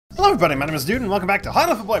Hello everybody, my name is Dude and welcome back to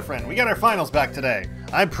Hatoful Boyfriend. We got our finals back today.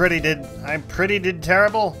 I pretty did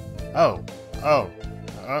terrible.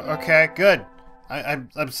 Okay, good. I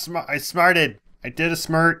smarted. I did a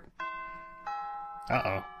smirt.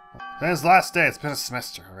 Today's the last day. It's been a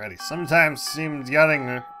semester already. Sometimes seemed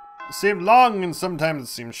long and sometimes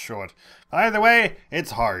it seems short. Either way,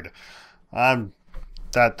 it's hard.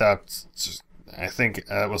 That's just, I think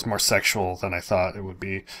it was more sexual than I thought it would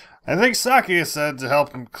be. I think Saki said to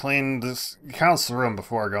help him clean this council room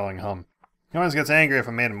before going home. He always gets angry if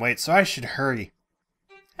I made him wait, so I should hurry.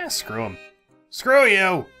 Screw him. Screw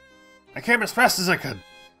you! I came as fast as I could.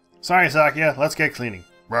 Sorry, Sakia, let's get cleaning.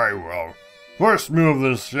 Very well. First move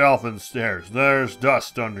this shelf and stairs. There's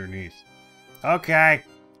dust underneath. Okay.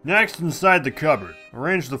 Next, inside the cupboard.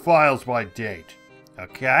 Arrange the files by date.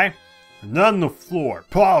 Okay. And then the floor.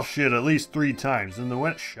 Polish it at least 3 times. And the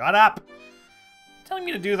window. Shut up! Telling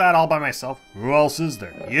me to do that all by myself? Who else is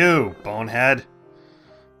there? You, bonehead.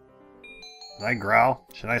 Did I growl?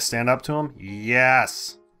 Should I stand up to him?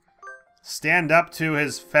 Yes. Stand up to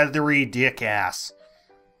his feathery dick ass.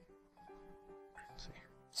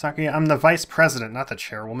 Saki, I'm the vice president, not the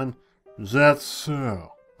chairwoman. Is that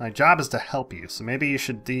so? My job is to help you, so maybe you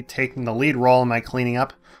should be taking the lead role in my cleaning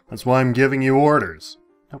up. That's why I'm giving you orders.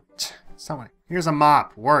 No, it's not what. Here's a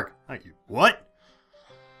mop. Work. Not you. What?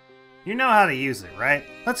 You know how to use it, right?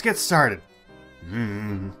 Let's get started.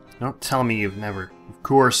 Don't tell me you've never. Of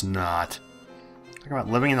course not. Talk about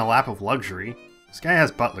living in the lap of luxury. This guy has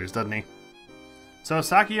butlers, doesn't he? So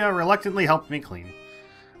Sakia reluctantly helped me clean.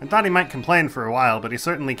 I thought he might complain for a while, but he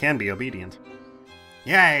certainly can be obedient.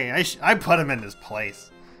 Yay! I put him in his place.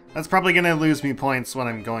 That's probably gonna lose me points when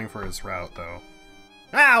I'm going for his route, though.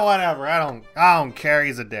 Ah, whatever. I don't care.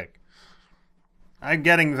 He's a dick. I'm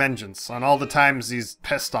getting vengeance on all the times he's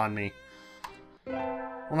pissed on me.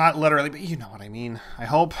 Well, not literally, but you know what I mean. I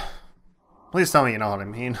hope. Please tell me you know what I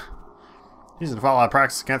mean. Using to follow out of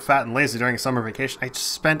practice, get fat and lazy during summer vacation. I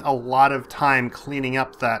just spent a lot of time cleaning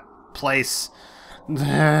up that place.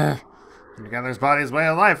 Together's body's way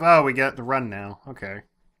of life. Oh, we get the run now. Okay.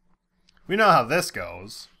 We know how this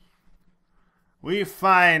goes. We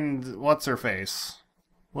find what's-her-face.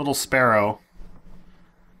 Little Sparrow.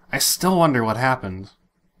 I still wonder what happened.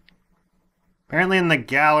 Apparently in the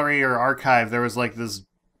gallery or archive there was like this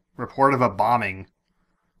report of a bombing.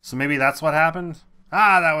 So maybe that's what happened?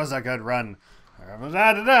 Ah, that was a good run.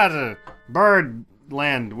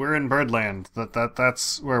 Birdland. We're in Birdland.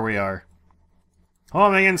 That's where we are.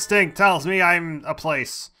 Homing instinct tells me I'm a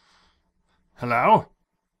place. Hello?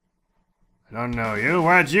 I don't know you.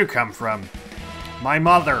 Where'd you come from? My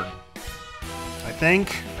mother. I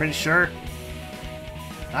think. Pretty sure.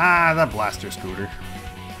 Ah, the blaster scooter.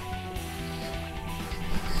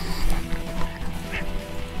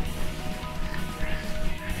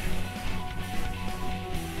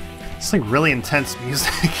 It's like really intense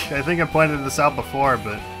music. I think I pointed this out before,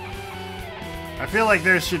 but I feel like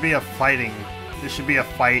there should be a fighting. There should be a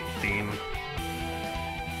fight theme.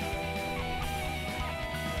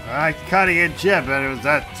 I cut a jib, and it was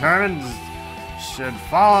determined should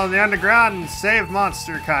follow the underground and save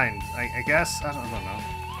monster kind. I guess? I don't know.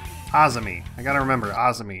 Azumi. I gotta remember,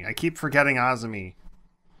 Azumi. I keep forgetting Azumi.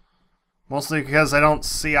 Mostly because I don't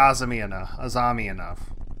see Azumi enough.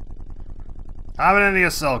 Have it into your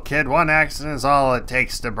soul, kid. One accident is all it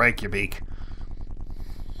takes to break your beak.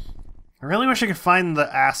 I really wish I could find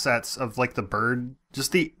the assets of, like, the bird.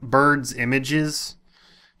 Just the bird's images.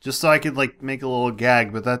 Just so I could, like, make a little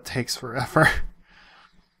gag, but that takes forever.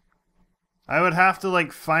 I would have to,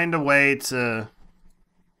 like, find a way to,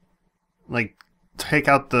 like, take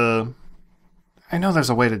out the... I know there's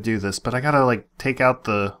a way to do this, but I gotta, like, take out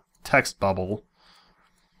the text bubble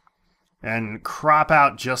and crop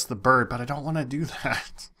out just the bird, but I don't want to do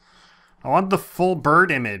that. I want the full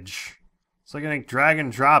bird image. So I can, like, drag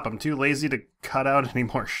and drop. I'm too lazy to cut out any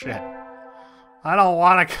more shit. I don't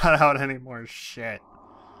want to cut out any more shit.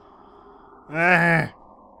 I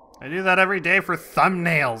do that every day for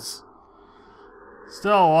thumbnails.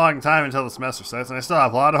 Still a long time until the semester starts, and I still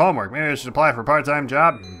have a lot of homework. Maybe I should apply for a part-time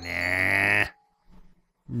job? Nah.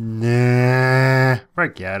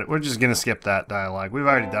 Forget it. We're just gonna skip that dialogue. We've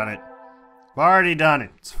already done it.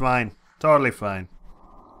 It's fine. Totally fine.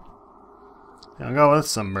 I'll go with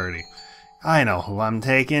somebody. I know who I'm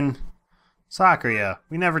taking. Sakuya.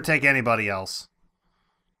 We never take anybody else.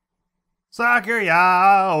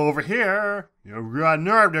 Sakuya, over here. You've got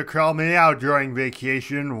nerve to call me out during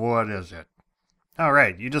vacation. What is it? Oh,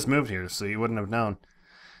 right. You just moved here, so you wouldn't have known.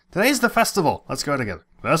 Today's the festival. Let's go together.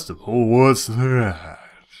 Festival? What's that?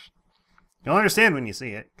 You'll understand when you see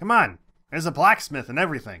it. Come on. There's a blacksmith and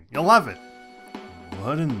everything. You'll love it.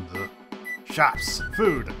 What in the... Shops,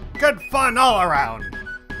 food, good fun all around!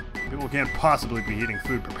 People can't possibly be eating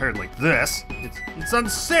food prepared like this. It's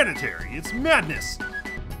unsanitary, it's madness!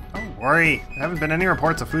 Don't worry, there haven't been any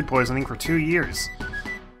reports of food poisoning for 2 years.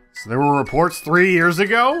 So there were reports 3 years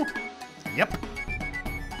ago? Yep.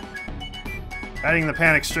 Guiding the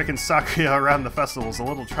panic-stricken Sakuya around the festival is a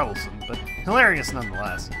little troublesome, but hilarious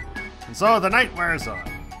nonetheless. And so the night wears on.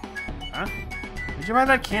 Huh? Did you buy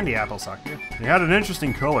that candy apple, Sakuya? It had an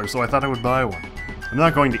interesting color, so I thought I would buy one. I'm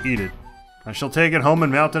not going to eat it. I shall take it home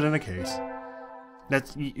and mount it in a case.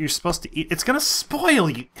 You're supposed to eat. It's gonna spoil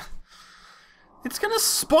you. It's gonna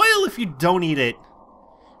spoil if you don't eat it.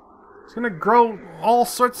 It's gonna grow all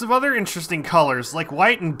sorts of other interesting colors, like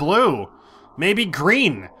white and blue. Maybe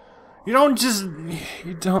green. You don't just...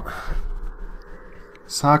 You don't...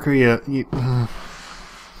 Sakuya, you...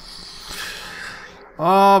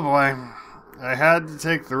 Oh boy. I had to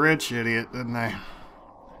take the rich idiot, didn't I?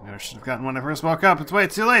 I knew I should have gotten when I first woke up. It's way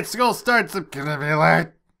too late. School starts. It's gonna be late.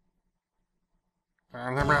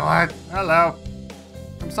 I'm gonna be late. Hello.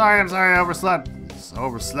 I'm sorry, I overslept.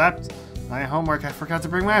 Overslept? My homework. I forgot to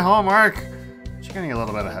bring my homework. You're getting a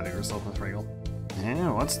little bit ahead of yourself, Miss Regal.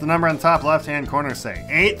 Yeah, what's the number on the top left-hand corner say?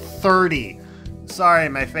 8:30. Sorry,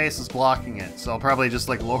 my face is blocking it, so I'll probably just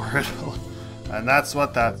like lower it. And that's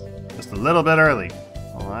what that's. Just a little bit early.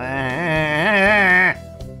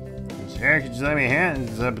 Here, could you let me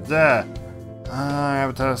hands up? I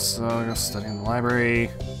have a test, so I'll go study in the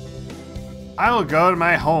library. I will go to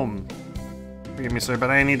my home. Forgive me, sir,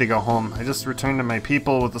 but I need to go home. I just returned to my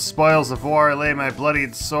people with the spoils of war. I lay my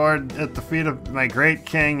bloodied sword at the feet of my great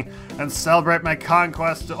king and celebrate my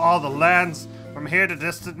conquest to all the lands from here to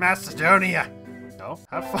distant Macedonia. Oh,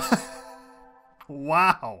 have fun.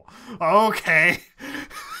 Wow. Okay.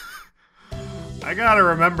 I gotta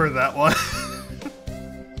remember that one.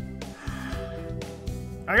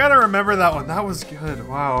 I gotta remember that one. That was good.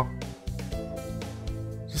 Wow.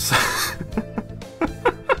 Just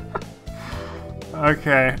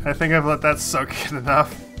okay, I think I've let that soak in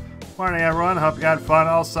enough. Morning, everyone. Hope you had fun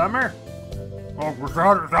all summer. Oh, we're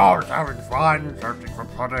always having fun. Searching for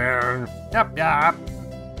pudding. Yep.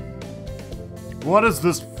 What is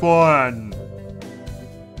this fun?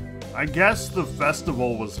 I guess the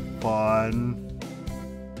festival was fun.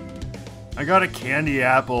 I got a candy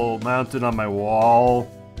apple mounted on my wall.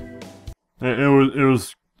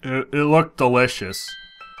 It looked delicious.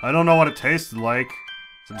 I don't know what it tasted like.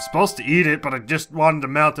 I'm supposed to eat it, but I just wanted to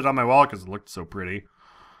mount it on my wall because it looked so pretty.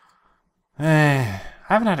 I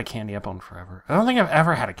haven't had a candy apple in forever. I don't think I've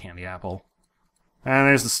ever had a candy apple. And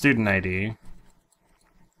there's the student ID.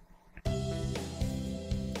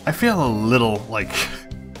 I feel a little, like,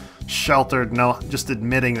 sheltered, just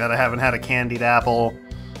admitting that I haven't had a candied apple.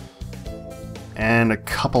 And a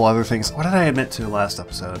couple other things. What did I admit to last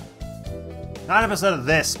episode? Not an episode of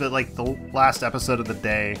this, but like the last episode of the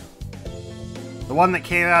day. The one that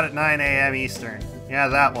came out at 9 a.m. Eastern. Yeah,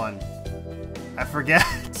 that one. I forget.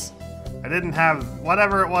 I didn't have...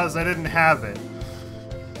 Whatever it was, I didn't have it.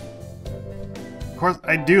 Of course,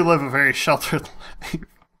 I do live a very sheltered life.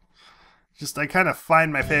 Just, I kind of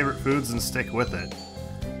find my favorite foods and stick with it.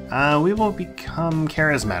 We will become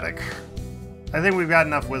charismatic. I think we've got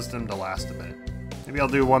enough wisdom to last a bit. Maybe I'll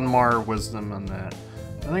do one more wisdom on that.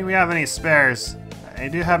 I don't think we have any spares. I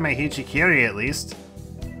do have my Hichikiri at least.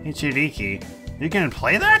 Hichiriki. You can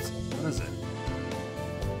play that? What is it?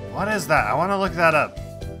 What is that? I want to look that up.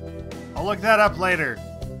 I'll look that up later.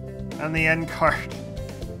 On the end card.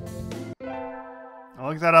 I'll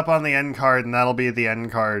look that up on the end card, and that'll be the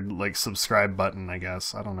end card, like, subscribe button, I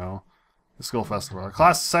guess. I don't know. The school festival. Our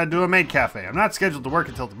class decided to do a maid cafe. I'm not scheduled to work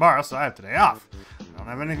until tomorrow, so I have today off. I don't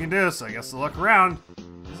have anything to do, so I guess I'll look around.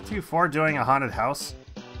 Is 2-4 doing a haunted house?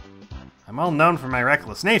 I'm well known for my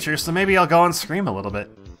reckless nature, so maybe I'll go and scream a little bit.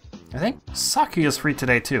 I think Sakuya's free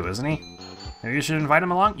today too, isn't he? Maybe you should invite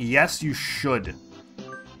him along? Yes, you should.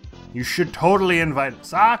 You should totally invite him.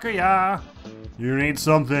 Sakuya! You need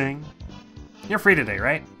something. You're free today,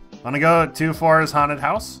 right? Wanna go to 2-4's haunted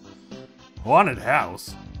house? Haunted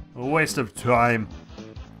house? A waste of time.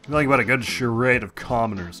 Nothing but a good charade of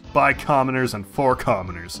commoners, by commoners, and for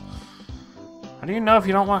commoners. How do you know if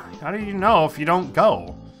you don't want? How do you know if you don't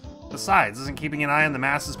go? Besides, isn't keeping an eye on the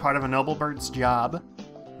masses part of a noble bird's job?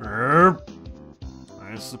 I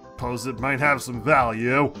suppose it might have some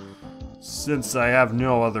value. Since I have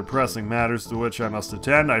no other pressing matters to which I must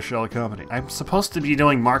attend, I shall accompany. I'm supposed to be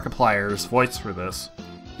doing Markiplier's voice for this.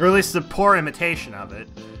 Or at least a poor imitation of it.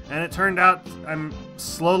 And it turned out I'm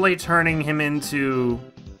slowly turning him into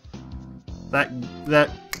that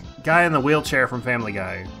guy in the wheelchair from Family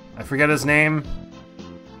Guy. I forget his name.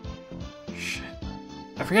 Shit.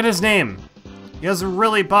 Forget his name. He has a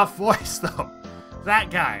really buff voice, though. That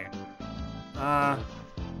guy.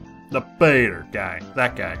 The Bader guy.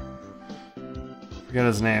 That guy. Forget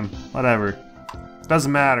his name. Whatever.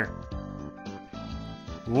 Doesn't matter.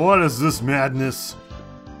 What is this madness?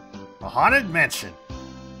 A haunted mansion.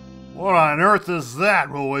 What on earth is that?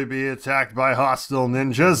 Will we be attacked by hostile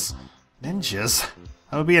ninjas? Ninjas?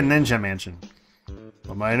 That would be a ninja mansion.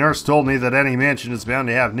 But my nurse told me that any mansion is bound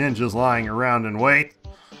to have ninjas lying around in wait.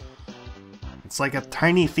 It's like a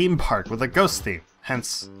tiny theme park with a ghost theme,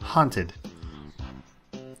 hence haunted.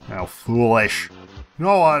 How foolish.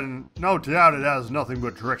 No doubt it has nothing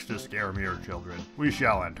but tricks to scare mere children. We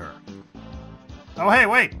shall enter. Oh hey,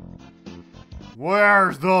 wait!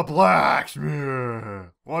 Where's the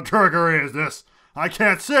blacksmith? What trickery is this? I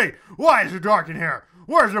can't see! Why is it dark in here?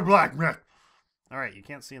 Where's the blacksmith? Alright, you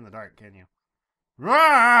can't see in the dark, can you?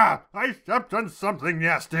 Ah! I stepped on something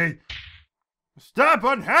nasty! Stop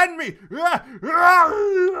unhand me!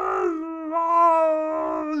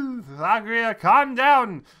 Zagria, calm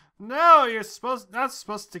down! No, you're not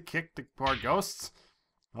supposed to kick the poor ghosts.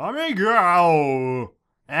 Let me go!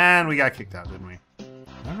 And we got kicked out, didn't we?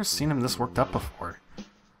 I've never seen him this worked up before.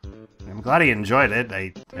 I'm glad he enjoyed it,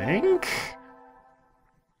 I think?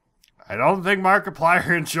 I don't think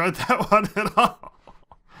Markiplier enjoyed that one at all.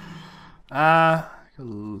 I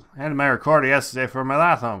had my recorder yesterday for my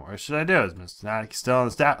last home. What should I do? Is Mr. Naughty still on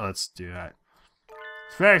the stat? Let's do that.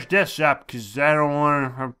 Finish this up, because I don't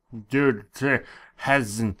want to do it.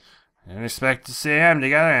 Hasn't. I expect to see them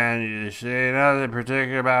together, and you see nothing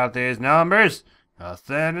particular about these numbers.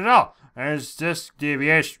 Nothing at all. There's just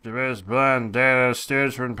deviation to this blend data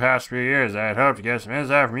students from the past few years. I had hoped to get some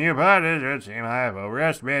insight from you, but it would seem I have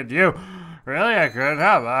overestimated you. Really, I couldn't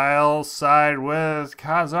help. I'll side with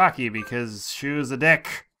Kazaki because Shu's a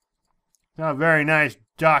dick. Not very nice,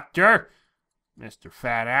 doctor. Mr.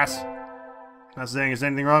 Fat Ass. Not saying there's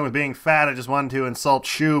anything wrong with being fat. I just wanted to insult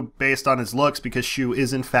Shu based on his looks because Shu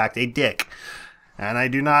is in fact a dick. And I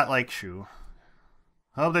do not like Shu.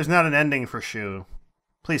 I hope there's not an ending for Shu.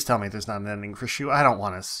 Please tell me there's not an ending for Shu. I don't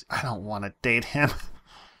want to date him.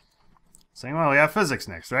 Saying, well, we have physics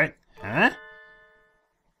next, right? Huh?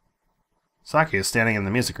 Saki is standing in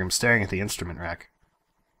the music room staring at the instrument rack.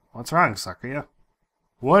 What's wrong, Sakuya?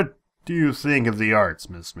 What do you think of the arts,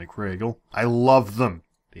 Miss McRagle? I love them.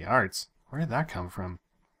 The arts? Where did that come from?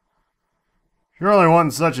 Surely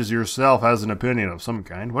one such as yourself has an opinion of some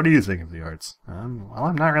kind. What do you think of the arts? Well,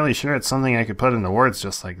 I'm not really sure it's something I could put into words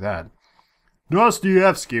just like that.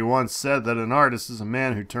 Dostoevsky once said that an artist is a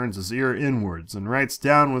man who turns his ear inwards and writes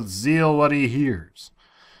down with zeal what he hears.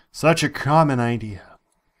 Such a common idea.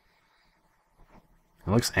 It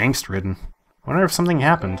looks angst-ridden. I wonder if something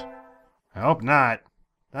happened. I hope not.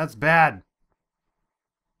 That's bad.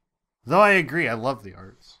 Though I agree, I love the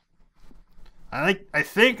arts. I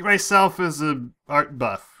think myself as an art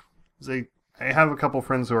buff. I have a couple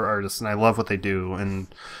friends who are artists, and I love what they do, and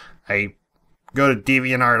I go to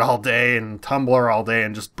DeviantArt all day and Tumblr all day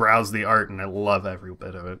and just browse the art, and I love every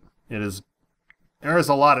bit of it. There is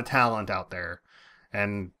a lot of talent out there,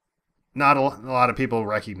 and not a lot of people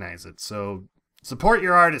recognize it. So support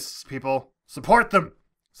your artists, people. Support them.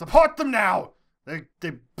 Support them now. They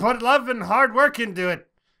put love and hard work into it.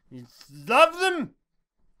 You love them.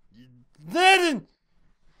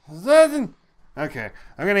 Okay,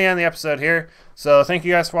 I'm going to end the episode here. So thank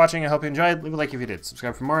you guys for watching. I hope you enjoyed. Leave a like if you did.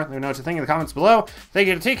 Subscribe for more. Let me know what you think in the comments below. Thank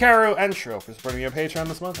you to Tikaru and Shro for supporting me on Patreon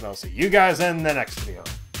this month. And I'll see you guys in the next video.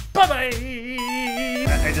 Bye-bye!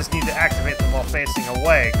 I just need to activate them while facing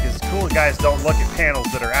away, because cool guys don't look at panels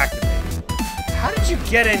that are activated. How did you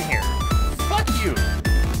get in here? Fuck you!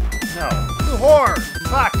 No. You whore!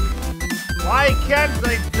 Fuck! Why can't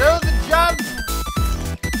they do the job?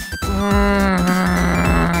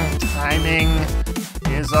 Timing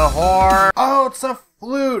is a whore. Oh, it's a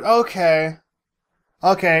flute. Okay.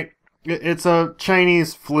 Okay. It's a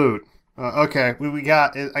Chinese flute. Okay, we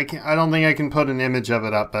got it. I don't think I can put an image of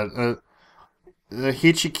it up, but the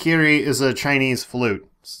Hichikiri is a Chinese flute.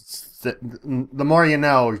 The more you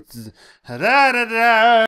know.